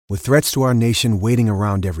With threats to our nation waiting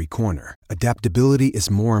around every corner, adaptability is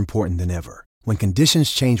more important than ever. When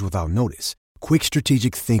conditions change without notice, quick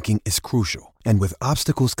strategic thinking is crucial. And with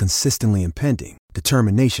obstacles consistently impending,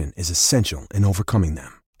 determination is essential in overcoming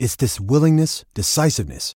them. It's this willingness,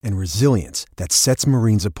 decisiveness, and resilience that sets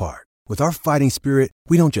Marines apart. With our fighting spirit,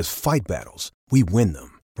 we don't just fight battles, we win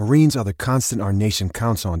them. Marines are the constant our nation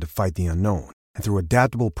counts on to fight the unknown. And through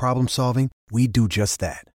adaptable problem solving, we do just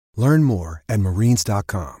that. Learn more at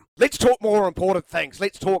marines.com. Let's talk more important things.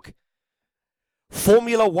 Let's talk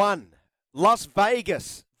Formula One. Las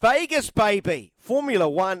Vegas. Vegas, baby. Formula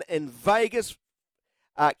One in Vegas.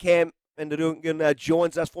 Cam and Dungen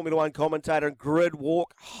joins us, Formula One commentator and Grid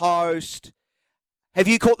Walk host. Have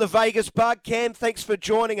you caught the Vegas bug, Cam? Thanks for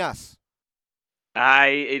joining us.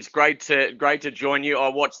 Hey, it's great to join you. I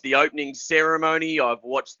watched the opening ceremony. I've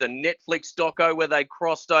watched the Netflix doco where they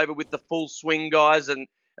crossed over with the full swing guys and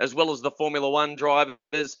as well as the Formula One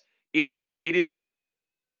drivers. It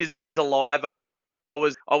is alive.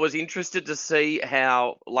 I was interested to see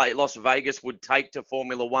how Las Vegas would take to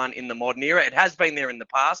Formula One in the modern era. It has been there in the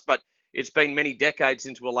past, but it's been many decades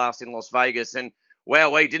since we were last in Las Vegas. And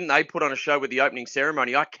wowee, didn't they put on a show with the opening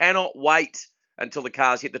ceremony? I cannot wait until the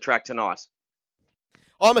cars hit the track tonight.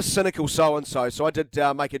 I'm a cynical so-and-so, so I did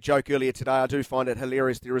make a joke earlier today. I do find it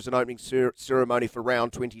hilarious there is an opening ceremony for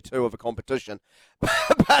round 22 of a competition.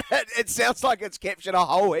 But it sounds like it's captured a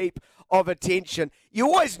whole heap of attention. You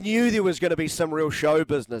always knew there was going to be some real show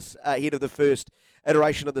business ahead of the first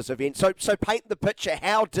iteration of this event. So paint the picture.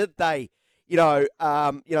 How did they,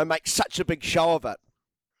 make such a big show of it?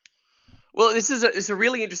 Well, it's a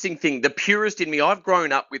really interesting thing. The purist in me, I've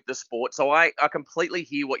grown up with the sport, so I completely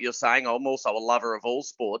hear what you're saying. I'm also a lover of all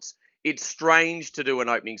sports. It's strange to do an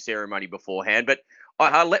opening ceremony beforehand, but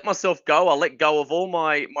I let myself go. I let go of all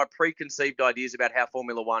my preconceived ideas about how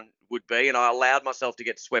Formula One would be, and I allowed myself to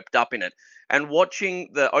get swept up in it. And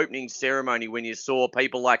watching the opening ceremony when you saw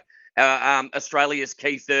people like Australia's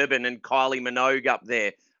Keith Urban and Kylie Minogue up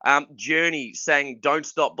there, Journey sang Don't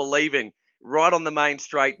Stop Believing, right on the main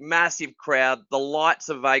straight, massive crowd, the lights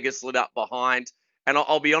of Vegas lit up behind. And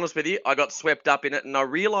I'll be honest with you, I got swept up in it and I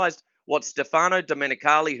realized what Stefano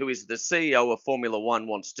Domenicali, who is the CEO of Formula One,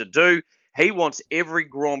 wants to do. He wants every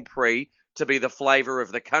Grand Prix to be the flavor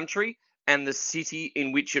of the country and the city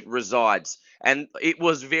in which it resides. And it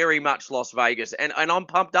was very much Las Vegas. And I'm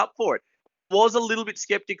pumped up for it. Was a little bit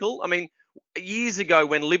skeptical. I mean, years ago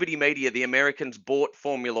when Liberty Media, the Americans, bought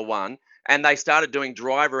Formula One, and they started doing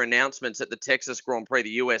driver announcements at the Texas Grand Prix, the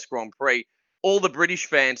US Grand Prix, all the British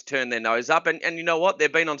fans turned their nose up. And you know what?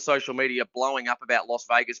 They've been on social media blowing up about Las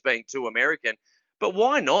Vegas being too American. But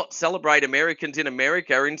why not celebrate Americans in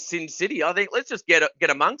America in Sin City? I think let's just get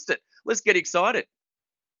amongst it. Let's get excited.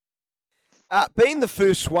 Being the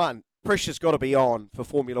first one, pressure's got to be on for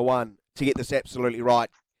Formula One to get this absolutely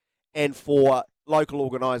right and for local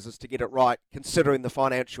organisers to get it right, considering the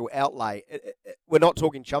financial outlay. We're not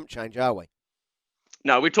talking chump change, are we?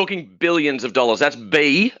 No, we're talking billions of dollars. That's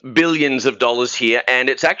billions of dollars here. And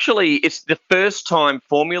it's the first time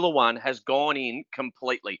Formula One has gone in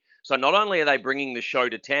completely. So not only are they bringing the show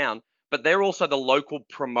to town, but they're also the local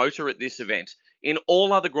promoter at this event. In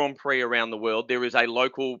all other Grand Prix around the world, there is a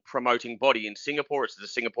local promoting body. In Singapore, it's the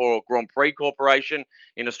Singapore Grand Prix Corporation.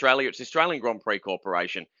 In Australia, it's the Australian Grand Prix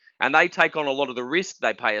Corporation. And they take on a lot of the risk.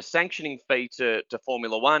 They pay a sanctioning fee to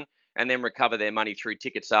Formula One and then recover their money through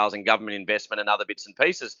ticket sales and government investment and other bits and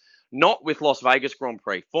pieces. Not with Las Vegas Grand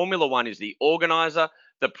Prix. Formula One is the organizer,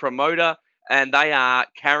 the promoter, and they are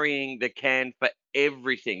carrying the can for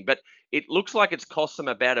everything. But it looks like it's cost them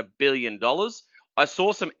about $1 billion. I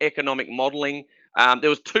saw some economic modelling. There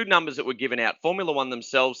was two numbers that were given out. Formula One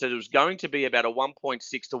themselves said it was going to be about a $1.6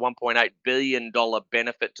 to $1.8 billion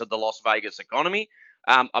benefit to the Las Vegas economy.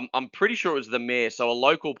 I'm pretty sure it was the mayor. So a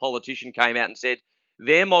local politician came out and said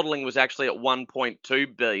their modelling was actually at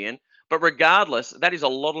 1.2 billion. But regardless, that is a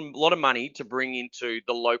lot of money to bring into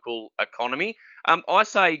the local economy. I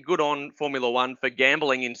say good on Formula One for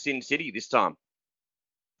gambling in Sin City this time.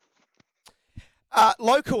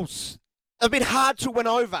 Locals have been hard to win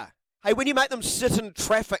over. Hey, when you make them sit in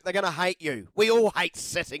traffic, they're going to hate you. We all hate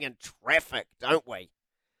sitting in traffic, don't we?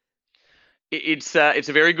 It's a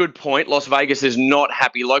very good point. Las Vegas is not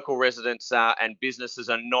happy. Local residents and businesses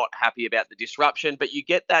are not happy about the disruption, but you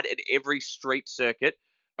get that at every street circuit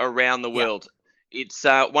around the world. It's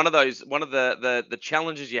one of the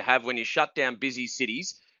challenges you have when you shut down busy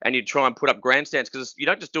cities and you try and put up grandstands, because you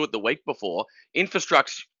don't just do it the week before.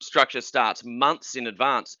 Infrastructure starts months in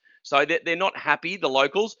advance. So they're not happy, the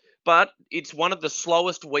locals, but it's one of the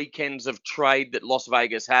slowest weekends of trade that Las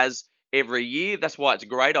Vegas has every year. That's why it's a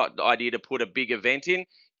great idea to put a big event in.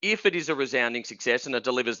 if it is a resounding success and it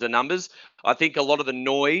delivers the numbers, I think a lot of the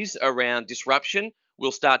noise around disruption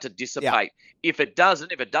will start to Yeah. dissipate. If it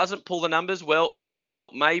doesn't pull the numbers, well,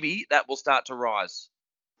 maybe that will start to rise.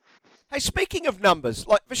 Hey, speaking of numbers,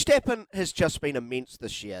 like Verstappen has just been immense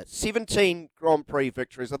this year. 17 Grand Prix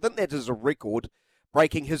victories. I think that is a record,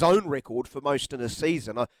 breaking his own record for most in a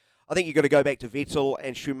season. I think you've got to go back to Vettel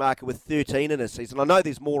and Schumacher with 13 in a season. I know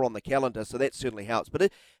there's more on the calendar, so that certainly helps.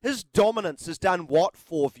 But his dominance has done what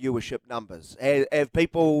for viewership numbers? Have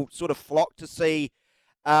people sort of flocked to see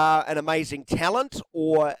an amazing talent,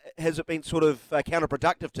 or has it been sort of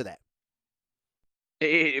counterproductive to that?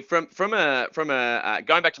 From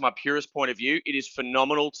going back to my purist point of view, it is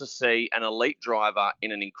phenomenal to see an elite driver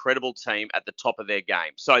in an incredible team at the top of their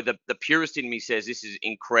game. So the purist in me says this is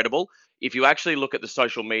incredible. If you actually look at the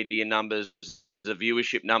social media numbers, the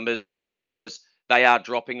viewership numbers, they are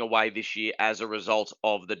dropping away this year as a result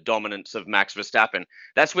of the dominance of Max Verstappen.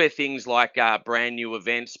 That's where things like brand new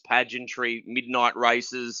events, pageantry, midnight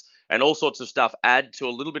races, and all sorts of stuff add to a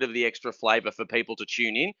little bit of the extra flavour for people to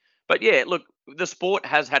tune in. But yeah, look, the sport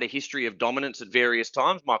has had a history of dominance at various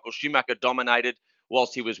times. Michael Schumacher dominated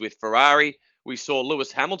whilst he was with Ferrari. We saw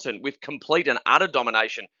Lewis Hamilton with complete and utter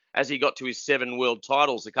domination as he got to his 7 world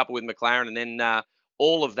titles, a couple with McLaren, and then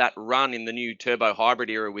all of that run in the new turbo hybrid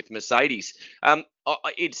era with Mercedes.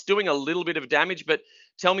 It's doing a little bit of damage, but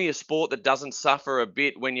tell me a sport that doesn't suffer a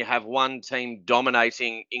bit when you have one team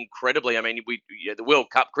dominating incredibly. I mean, the World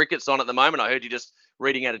Cup cricket's on at the moment. I heard you just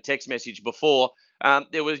reading out a text message before.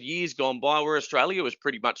 There was years gone by where Australia was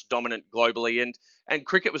pretty much dominant globally, and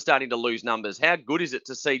cricket was starting to lose numbers. How good is it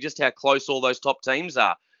to see just how close all those top teams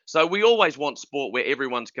are? So we always want sport where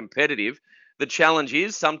everyone's competitive. The challenge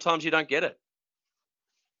is sometimes you don't get it.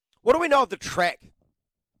 What do we know of the track?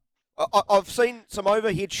 I've seen some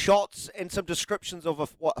overhead shots and some descriptions of a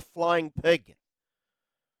flying pig.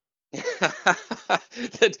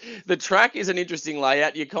 The track is an interesting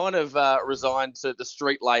layout. You kind of resigned to the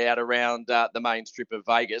street layout around the main strip of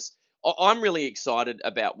Vegas. I'm really excited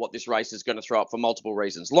about what this race is going to throw up for multiple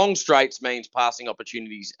reasons. Long straights means passing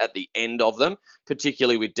opportunities at the end of them,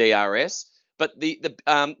 particularly with DRS. But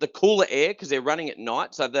the cooler air, because they're running at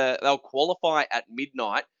night, so they'll qualify at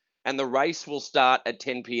midnight, and the race will start at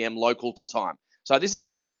 10 p.m. local time. So this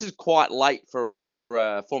is quite late for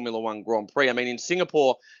Formula One Grand Prix. I mean, in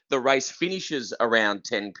Singapore, the race finishes around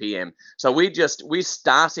 10 p.m. So we're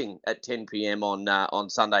starting at 10 p.m. on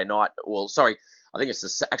Sunday night. Well, sorry, I think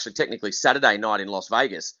it's actually technically Saturday night in Las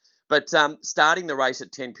Vegas. But starting the race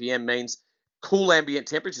at 10 p.m. means cool ambient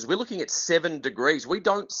temperatures. We're looking at 7 degrees. We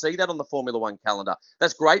don't see that on the Formula One calendar.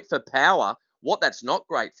 That's great for power. What that's not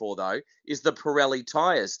great for, though, is the Pirelli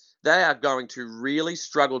tyres. They are going to really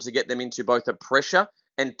struggle to get them into both a pressure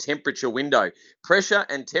and temperature window. Pressure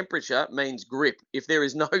and temperature means grip. If there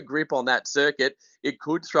is no grip on that circuit, it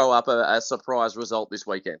could throw up a surprise result this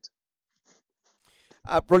weekend.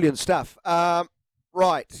 Brilliant stuff.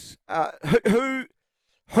 Right. Who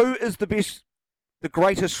is the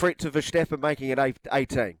greatest threat to Verstappen making it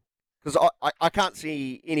 18? Because I can't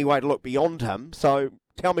see any way to look beyond him. So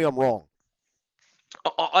tell me I'm wrong.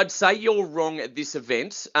 I'd say you're wrong at this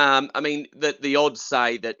event. I mean, the odds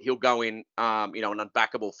say that he'll go in, an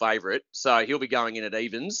unbackable favourite. So he'll be going in at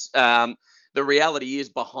evens. The reality is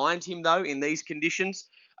behind him, though, in these conditions,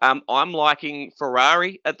 I'm liking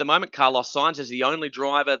Ferrari at the moment. Carlos Sainz is the only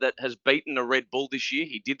driver that has beaten a Red Bull this year.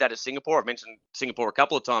 He did that at Singapore. I've mentioned Singapore a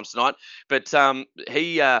couple of times tonight. But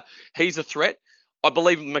he's a threat. I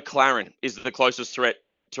believe McLaren is the closest threat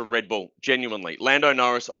to Red Bull, genuinely. Lando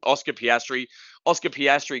Norris, Oscar Piastri. Oscar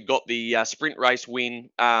Piastri got the sprint race win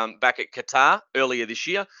back at Qatar earlier this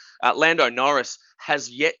year. Lando Norris has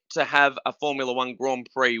yet to have a Formula One Grand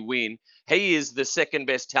Prix win. He is the second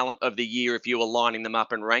best talent of the year if you were lining them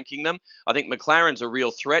up and ranking them. I think McLaren's a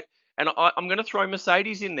real threat. And I'm going to throw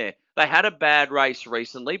Mercedes in there. They had a bad race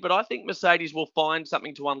recently, but I think Mercedes will find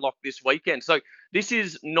something to unlock this weekend. So this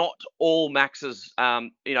is not all Max's,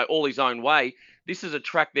 all his own way. This is a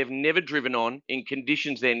track they've never driven on in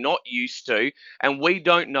conditions they're not used to. And we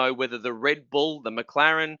don't know whether the Red Bull, the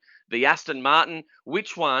McLaren, the Aston Martin,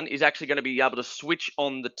 which one is actually going to be able to switch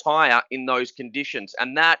on the tyre in those conditions.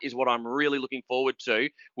 And that is what I'm really looking forward to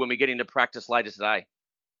when we get into practice later today.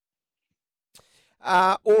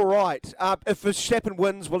 All right. If Verstappen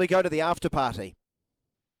wins, will he go to the after party?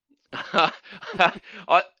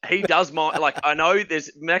 He does mind. Like, I know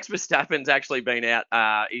there's Max Verstappen's actually been out.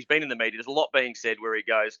 He's been in the media. There's a lot being said where he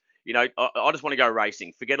goes, I just want to go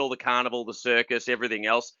racing. Forget all the carnival, the circus, everything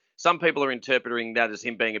else. Some people are interpreting that as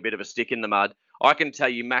him being a bit of a stick in the mud. I can tell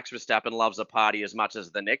you Max Verstappen loves a party as much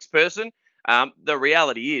as the next person. The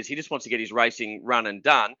reality is he just wants to get his racing run and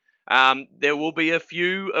done. There will be a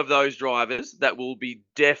few of those drivers that will be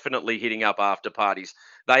definitely hitting up after parties.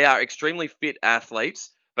 They are extremely fit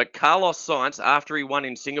athletes, but Carlos Sainz, after he won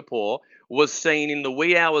in Singapore, was seen in the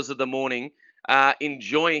wee hours of the morning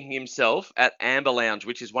enjoying himself at Amber Lounge,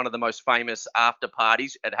 which is one of the most famous after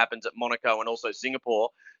parties. It happens at Monaco and also Singapore.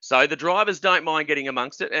 So the drivers don't mind getting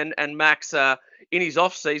amongst it. And Max, in his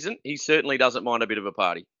off season, he certainly doesn't mind a bit of a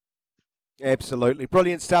party. Absolutely.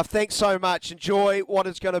 Brilliant stuff. Thanks so much. Enjoy what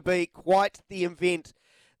is going to be quite the event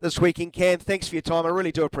this weekend, Cam. Thanks for your time. I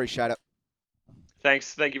really do appreciate it.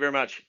 Thanks. Thank you very much.